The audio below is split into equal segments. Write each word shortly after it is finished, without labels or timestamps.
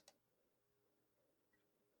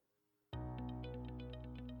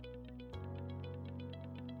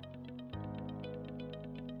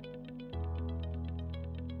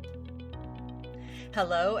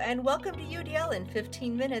Hello, and welcome to UDL in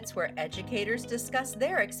 15 minutes, where educators discuss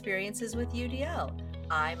their experiences with UDL.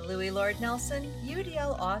 I'm Louie Lord Nelson,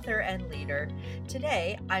 UDL author and leader.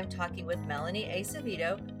 Today, I'm talking with Melanie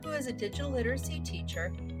Acevedo, who is a digital literacy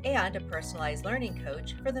teacher and a personalized learning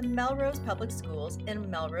coach for the Melrose Public Schools in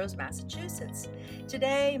Melrose, Massachusetts.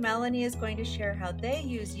 Today, Melanie is going to share how they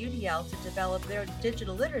use UDL to develop their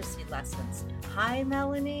digital literacy lessons. Hi,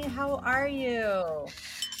 Melanie, how are you?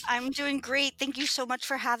 I'm doing great. Thank you so much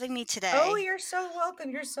for having me Oh, today. you're so welcome.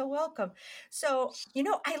 You're so welcome. So,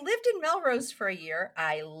 I lived in Melrose for a year.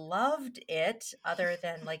 I loved it, other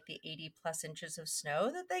than like the 80 plus inches of snow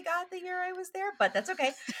that they got the year I was there, but that's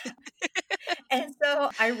okay. And so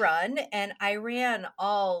I ran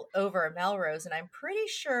all over Melrose, and I'm pretty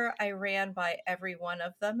sure I ran by every one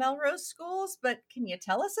of the Melrose schools. But can you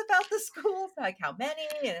tell us about the schools? Like how many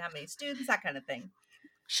and how many students, that kind of thing?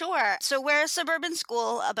 Sure. So we're a suburban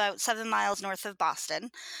school about 7 miles north of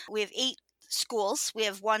Boston. We have 8 schools. We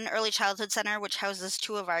have one early childhood center, which houses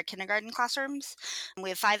 2 of our kindergarten classrooms. We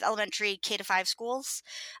have 5 elementary K-5 schools,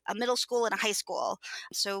 a middle school, and a high school.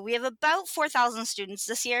 So we have about 4,000 students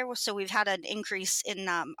this year. So we've had an increase in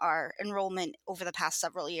our enrollment over the past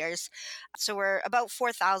several years. So we're about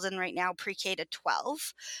 4,000 right now, pre-K to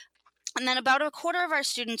 12. And then about a quarter of our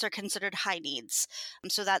students are considered high needs.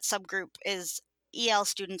 So that subgroup is EL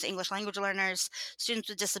students, English language learners, students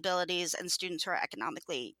with disabilities, and students who are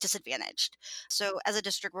economically disadvantaged. So as a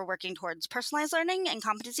district, we're working towards personalized learning and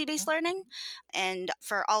competency-based learning, and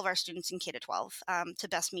for all of our students in K to 12 to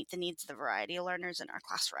best meet the needs of the variety of learners in our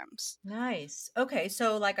classrooms. Nice. Okay,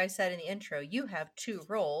 so like I said in the intro, you have two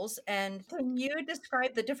roles, and can you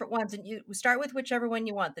describe the different ones? And you start with whichever one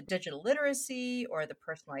you want, the digital literacy or the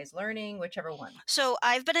personalized learning, whichever one. So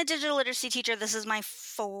I've been a digital literacy teacher. This is my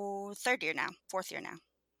third year now, fourth year now.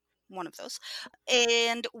 One of those.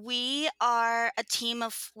 And we are a team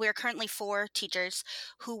of, we're currently 4 teachers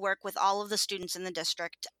who work with all of the students in the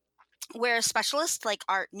district. We're specialists like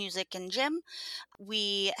art, music, and gym.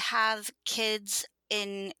 We have kids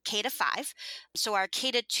in K to 5. So our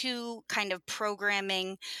K to 2 kind of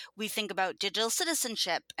programming, we think about digital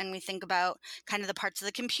citizenship and we think about kind of the parts of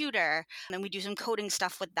the computer and we do some coding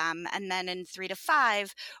stuff with them. And then in 3 to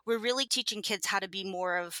 5, we're really teaching kids how to be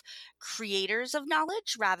more of creators of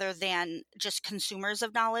knowledge rather than just consumers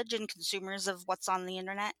of knowledge and consumers of what's on the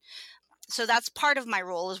internet. So that's part of my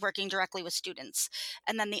role, is working directly with students.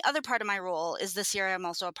 And then the other part of my role is this year I'm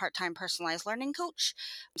also a part-time personalized learning coach.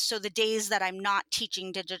 So the days that I'm not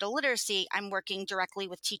teaching digital literacy, I'm working directly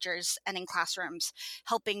with teachers and in classrooms,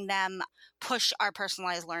 helping them push our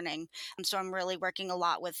personalized learning. And so I'm really working a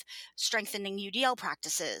lot with strengthening UDL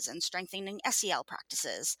practices and strengthening SEL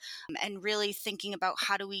practices, and really thinking about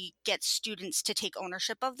how do we get students to take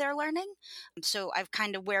ownership of their learning. So I've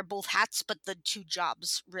kind of wear both hats, but the two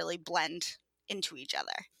jobs really blend into each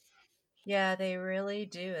other. Yeah, they really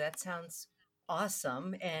do. That sounds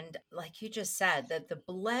awesome. And like you just said, that the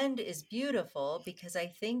blend is beautiful, because I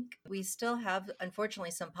think we still have,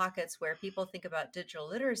 unfortunately, some pockets where people think about digital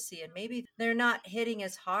literacy and maybe they're not hitting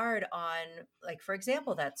as hard on, like, for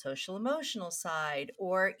example, that social emotional side,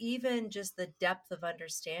 or even just the depth of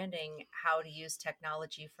understanding how to use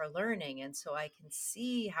technology for learning. And so I can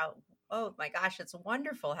see how, oh my gosh, it's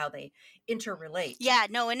wonderful how they interrelate. Yeah,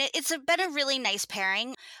 no, and it's been a really nice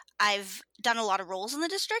pairing. I've done a lot of roles in the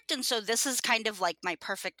district, and so this is kind of like my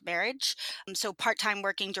perfect marriage. So part time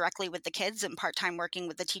working directly with the kids and part time working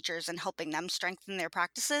with the teachers and helping them strengthen their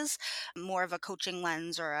practices, more of a coaching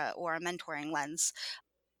lens or a mentoring lens.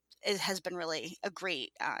 It has been really a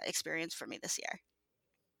great experience for me this year.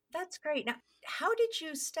 That's great. Now, how did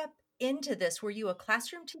you step into this? Were you a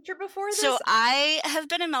classroom teacher before So this? I have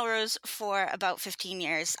been in Melrose for about 15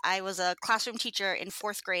 years. I was a classroom teacher in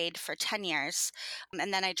 4th grade for 10 years,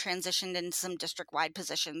 and then I transitioned into some district-wide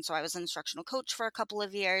positions. So I was an instructional coach for a couple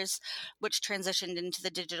of years, which transitioned into the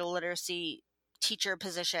digital literacy teacher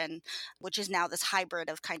position, which is now this hybrid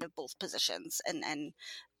of kind of both positions and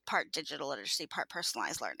part digital literacy, part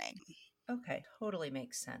personalized learning. Okay, totally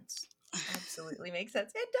makes sense. Absolutely makes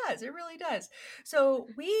sense. It does. It really does. So,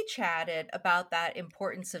 we chatted about that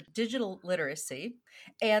importance of digital literacy,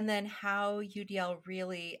 and then how UDL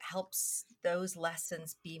really helps those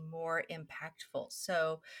lessons be more impactful.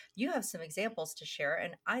 So, you have some examples to share,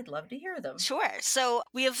 and I'd love to hear them. Sure. So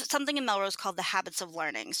we have something in Melrose called the habits of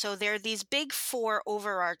learning. So there are these big 4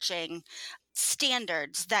 overarching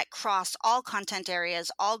standards that cross all content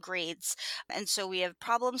areas, all grades. And so we have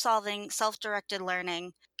problem solving, self directed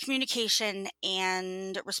learning, communication,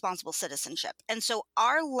 and responsible citizenship. And so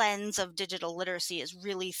our lens of digital literacy is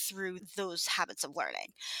really through those habits of learning.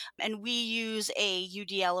 And we use a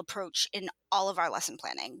UDL approach in all of our lesson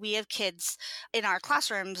planning. We have kids in our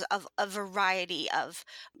classrooms of a variety of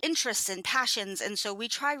interests and passions. And so we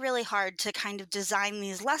try really hard to kind of design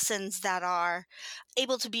these lessons that are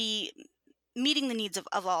able to be meeting the needs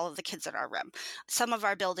of all of the kids in our room. Some of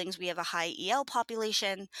our buildings, we have a high EL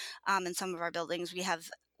population. In some of our buildings, we have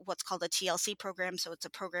what's called a TLC program. So it's a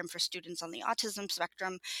program for students on the autism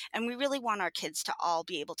spectrum. And we really want our kids to all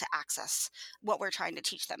be able to access what we're trying to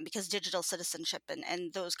teach them, because digital citizenship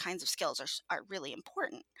and those kinds of skills are really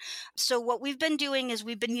important. So what we've been doing is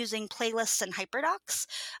we've been using playlists and hyperdocs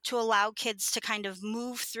to allow kids to kind of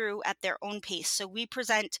move through at their own pace. So we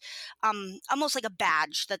present almost like a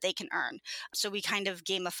badge that they can earn. So we kind of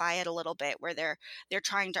gamify it a little bit, where they're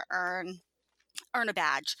trying to earn a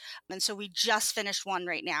badge. And so we just finished one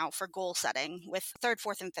right now for goal setting with third,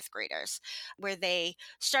 fourth, and fifth graders, where they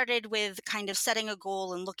started with kind of setting a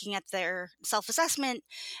goal and looking at their self-assessment.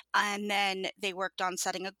 And then they worked on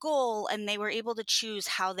setting a goal, and they were able to choose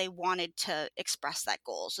how they wanted to express that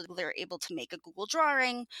goal. So they were able to make a Google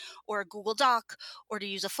drawing or a Google Doc, or to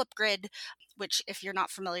use a Flipgrid, which, if you're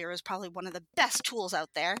not familiar, is probably one of the best tools out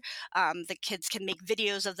there. The kids can make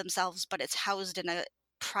videos of themselves, but it's housed in a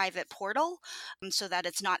private portal, so that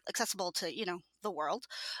it's not accessible to the world.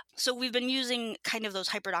 So we've been using kind of those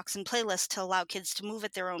hyperdocs and playlists to allow kids to move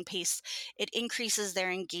at their own pace. It increases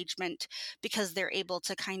their engagement because they're able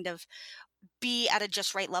to kind of be at a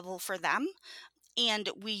just right level for them. And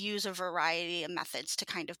we use a variety of methods to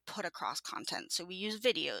kind of put across content. So we use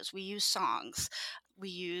videos, we use songs, we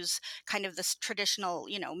use kind of this traditional,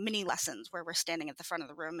 mini lessons where we're standing at the front of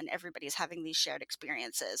the room and everybody's having these shared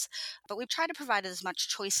experiences. But we try to provide as much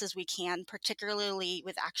choice as we can, particularly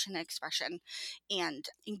with action and expression and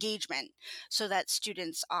engagement, so that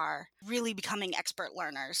students are really becoming expert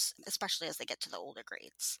learners, especially as they get to the older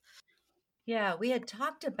grades. Yeah, we had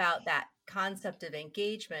talked about that concept of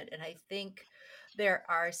engagement, and I think there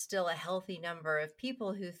are still a healthy number of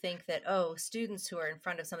people who think that, oh, students who are in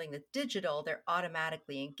front of something that's digital, they're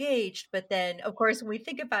automatically engaged. But then, of course, when we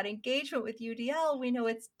think about engagement with UDL, we know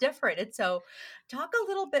it's different. And so talk a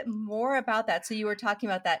little bit more about that. So you were talking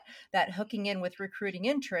about that hooking in with recruiting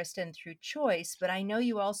interest and through choice, but I know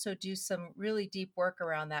you also do some really deep work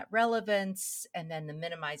around that relevance and then the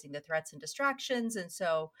minimizing the threats and distractions. And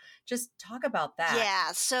so just talk about that.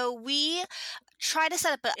 Yeah, so we try to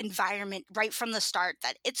set up an environment right from the start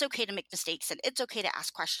that it's okay to make mistakes and it's okay to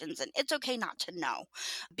ask questions and it's okay not to know,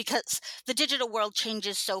 because the digital world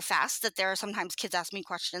changes so fast that there are sometimes kids ask me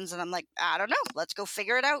questions and I'm like, I don't know, let's go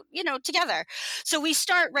figure it out, together. So we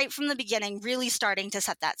start right from the beginning, really starting to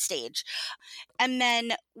set that stage. And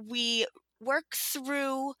then we work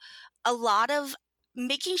through a lot of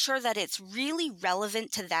making sure that it's really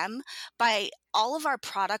relevant to them. By all of our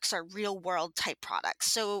products are real world type products.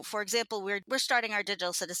 So for example, we're starting our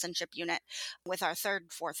digital citizenship unit with our third,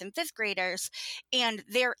 fourth, and fifth graders, and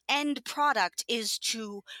their end product is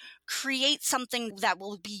to create something that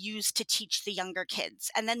will be used to teach the younger kids.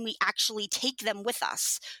 And then we actually take them with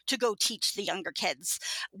us to go teach the younger kids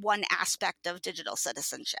one aspect of digital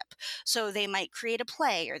citizenship. So they might create a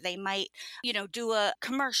play, or they might, do a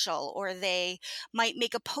commercial, or they might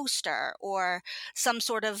make a poster or some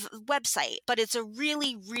sort of website, but it's a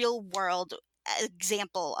really real world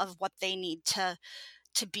example of what they need to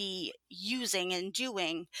be using and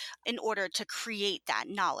doing in order to create that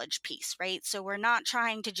knowledge piece, right? So we're not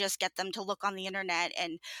trying to just get them to look on the internet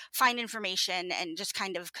and find information and just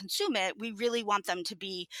kind of consume it. We really want them to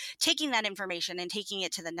be taking that information and taking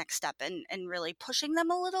it to the next step, and really pushing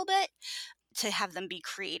them a little bit to have them be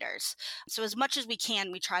creators. So as much as we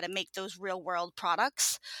can, we try to make those real world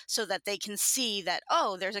products so that they can see that,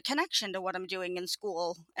 oh, there's a connection to what I'm doing in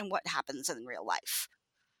school and what happens in real life.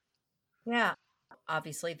 Yeah.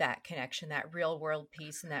 Obviously, that connection, that real world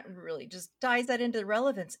piece, and that really just ties that into the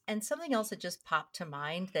relevance. And something else that just popped to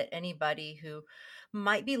mind, that anybody who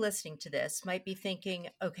might be listening to this might be thinking,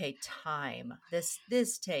 okay, time.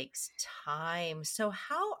 This takes time. So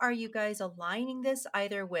how are you guys aligning this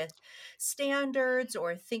either with standards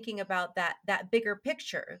or thinking about that bigger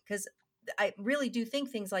picture? Because I really do think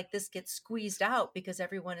things like this get squeezed out because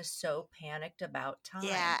everyone is so panicked about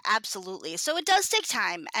Yeah, time. absolutely. So it does take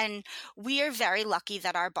time. And we are very lucky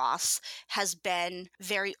that our boss has been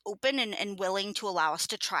very open and willing to allow us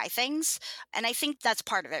to try things. And I think that's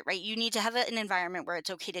part of it, right? You need to have an environment where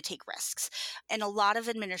it's okay to take risks. And a lot of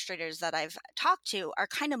administrators that I've talked to are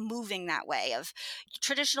kind of moving that way of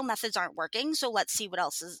traditional methods aren't working. So let's see what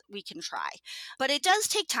else we can try. But it does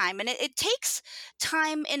take time, and it takes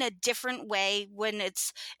time in a different way when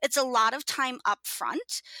it's a lot of time up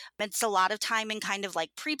front. It's a lot of time in kind of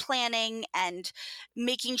like pre-planning and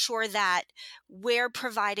making sure that we're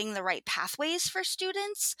providing the right pathways for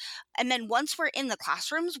students. And then once we're in the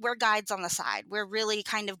classrooms, we're guides on the side. We're really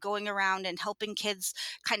kind of going around and helping kids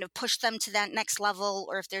kind of push them to that next level.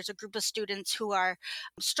 Or if there's a group of students who are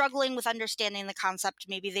struggling with understanding the concept,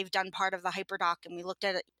 maybe they've done part of the hyperdoc and we looked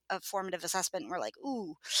at a formative assessment and we're like,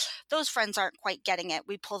 ooh, those friends aren't quite getting it.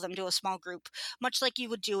 We pull them to a small group, much like you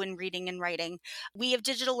would do in reading and writing. We have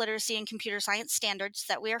digital literacy and computer science standards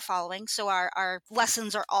that we are following. So our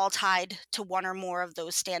lessons are all tied to one or more of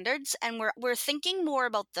those standards. And we're thinking more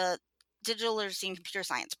about the digital literacy and computer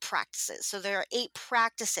science practices. So there are 8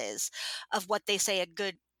 practices of what they say a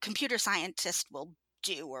good computer scientist will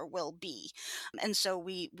do or will be. And so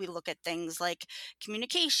we look at things like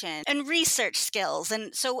communication and research skills.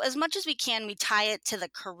 And so as much as we can, we tie it to the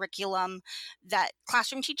curriculum that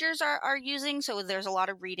classroom teachers are using. So there's a lot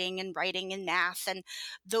of reading and writing and math and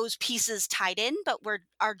those pieces tied in, but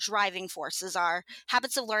our driving forces are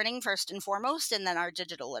habits of learning first and foremost, and then our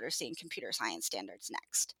digital literacy and computer science standards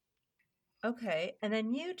next. Okay. And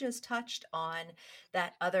then you just touched on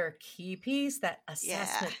that other key piece, that Yeah.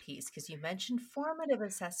 assessment piece, because you mentioned formative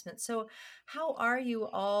assessment. So, how are you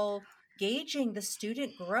all gauging the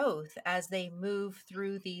student growth as they move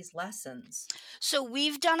through these lessons? So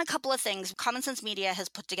we've done a couple of things. Common Sense Media has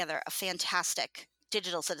put together a fantastic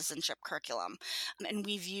digital citizenship curriculum, and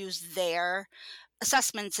we've used their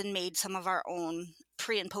assessments and made some of our own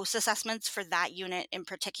pre and post assessments for that unit in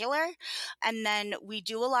particular. And then we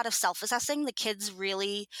do a lot of self assessing. The kids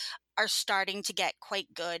really are starting to get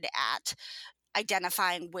quite good at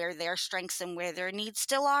identifying where their strengths and where their needs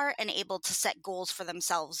still are and able to set goals for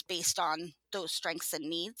themselves based on those strengths and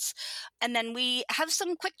needs. And then we have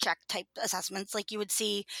some quick check type assessments like you would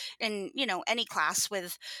see in, any class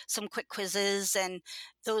with some quick quizzes and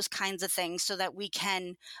those kinds of things so that we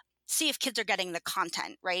can see if kids are getting the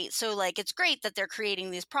content, right? So like it's great that they're creating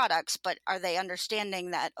these products, but are they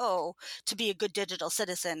understanding that, oh, to be a good digital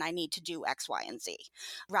citizen, I need to do X, Y, and Z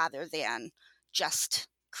rather than just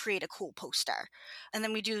create a cool poster. And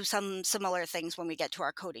then we do some similar things when we get to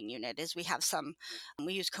our coding unit is we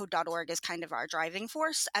use code.org as kind of our driving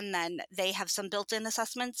force. And then they have some built-in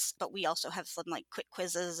assessments, but we also have some like quick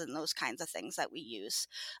quizzes and those kinds of things that we use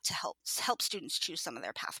to help students choose some of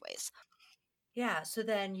their pathways. Yeah. So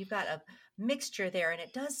then you've got a mixture there. And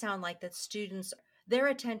it does sound like that students, they're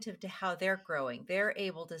attentive to how they're growing. They're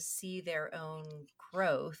able to see their own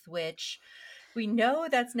growth, which we know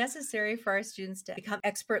that's necessary for our students to become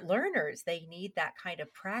expert learners. They need that kind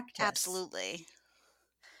of practice. Absolutely.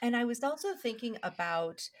 And I was also thinking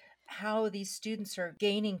about how these students are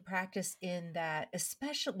gaining practice in that,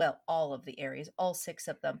 especially, well, all of the areas, all 6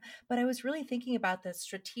 of them. But I was really thinking about the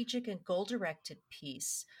strategic and goal directed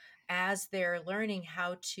piece as they're learning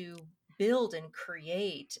how to build and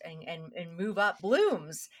create and move up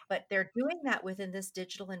blooms. But they're doing that within this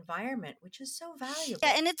digital environment, which is so Yeah, valuable.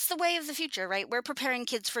 and it's the way of the future, right? We're preparing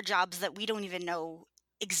kids for jobs that we don't even know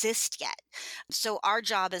exist yet. So our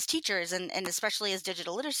job as teachers and especially as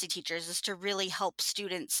digital literacy teachers is to really help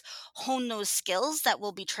students hone those skills that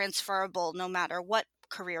will be transferable no matter what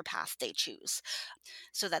career path they choose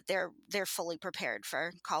so that they're fully prepared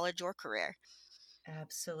for college or career.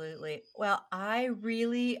 Absolutely. Well, I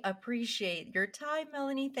really appreciate your time,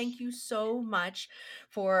 Melanie. Thank you so much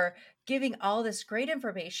for giving all this great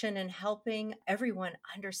information and helping everyone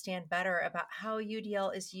understand better about how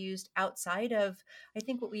UDL is used outside of, I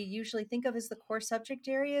think, what we usually think of as the core subject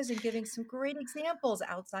areas and giving some great examples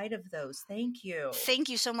outside of those. Thank you. Thank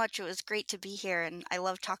you so much. It was great to be here and I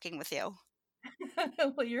love talking with you.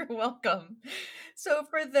 Well, you're welcome. So,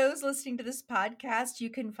 for those listening to this podcast,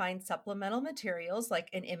 you can find supplemental materials like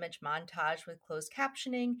an image montage with closed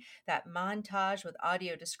captioning, that montage with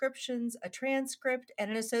audio descriptions, a transcript,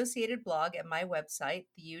 and an associated blog at my website,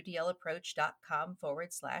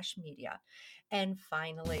 theudlapproach.com/media. And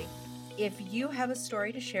finally, if you have a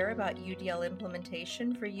story to share about UDL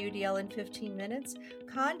implementation for UDL in 15 minutes,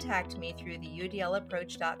 contact me through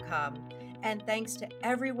theudlapproach.com. And thanks to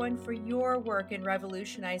everyone for your work in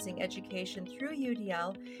revolutionizing education through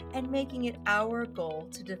UDL and making it our goal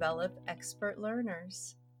to develop expert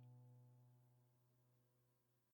learners.